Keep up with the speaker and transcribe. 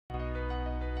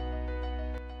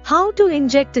How to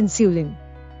inject insulin?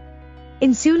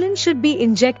 Insulin should be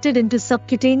injected into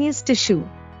subcutaneous tissue.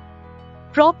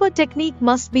 Proper technique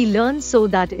must be learned so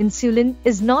that insulin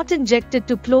is not injected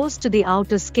too close to the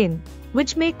outer skin,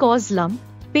 which may cause lump,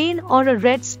 pain or a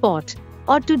red spot,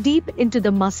 or too deep into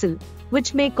the muscle,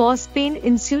 which may cause pain.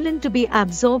 Insulin to be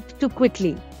absorbed too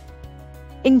quickly.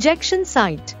 Injection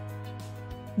site.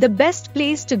 The best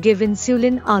place to give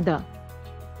insulin are the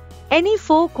any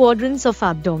 4 quadrants of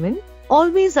abdomen,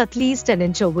 always at least an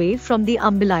inch away from the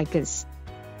umbilicus.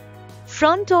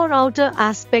 Front or outer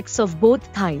aspects of both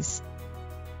thighs.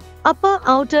 Upper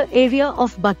outer area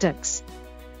of buttocks.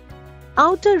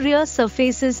 Outer rear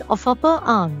surfaces of upper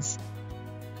arms.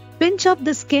 Pinch up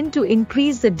the skin to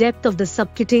increase the depth of the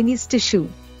subcutaneous tissue.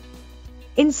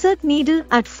 Insert needle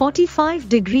at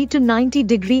 45° to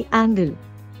 90° angle.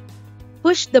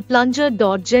 Push the plunger.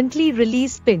 Gently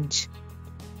release pinch.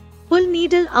 Pull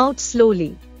needle out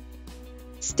slowly.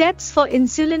 Steps for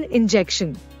insulin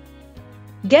injection.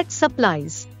 Get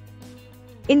supplies.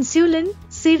 Insulin,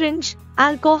 syringe,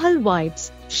 alcohol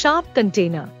wipes, sharp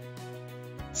container.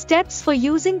 Steps for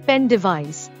using pen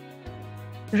device.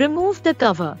 Remove the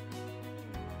cover.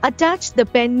 Attach the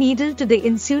pen needle to the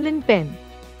insulin pen.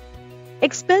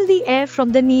 Expel the air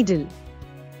from the needle.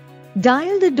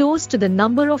 Dial the dose to the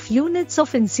number of units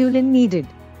of insulin needed.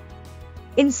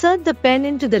 Insert the pen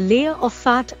into the layer of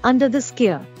fat under the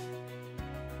skier.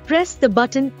 Press the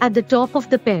button at the top of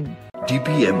the pen.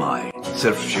 DPMI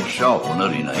सिर्फ शिक्षा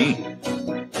हुनर ही नहीं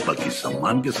बल्कि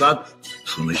सम्मान के साथ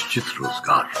सुनिश्चित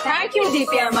रोजगार। Thank you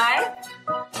DPMI.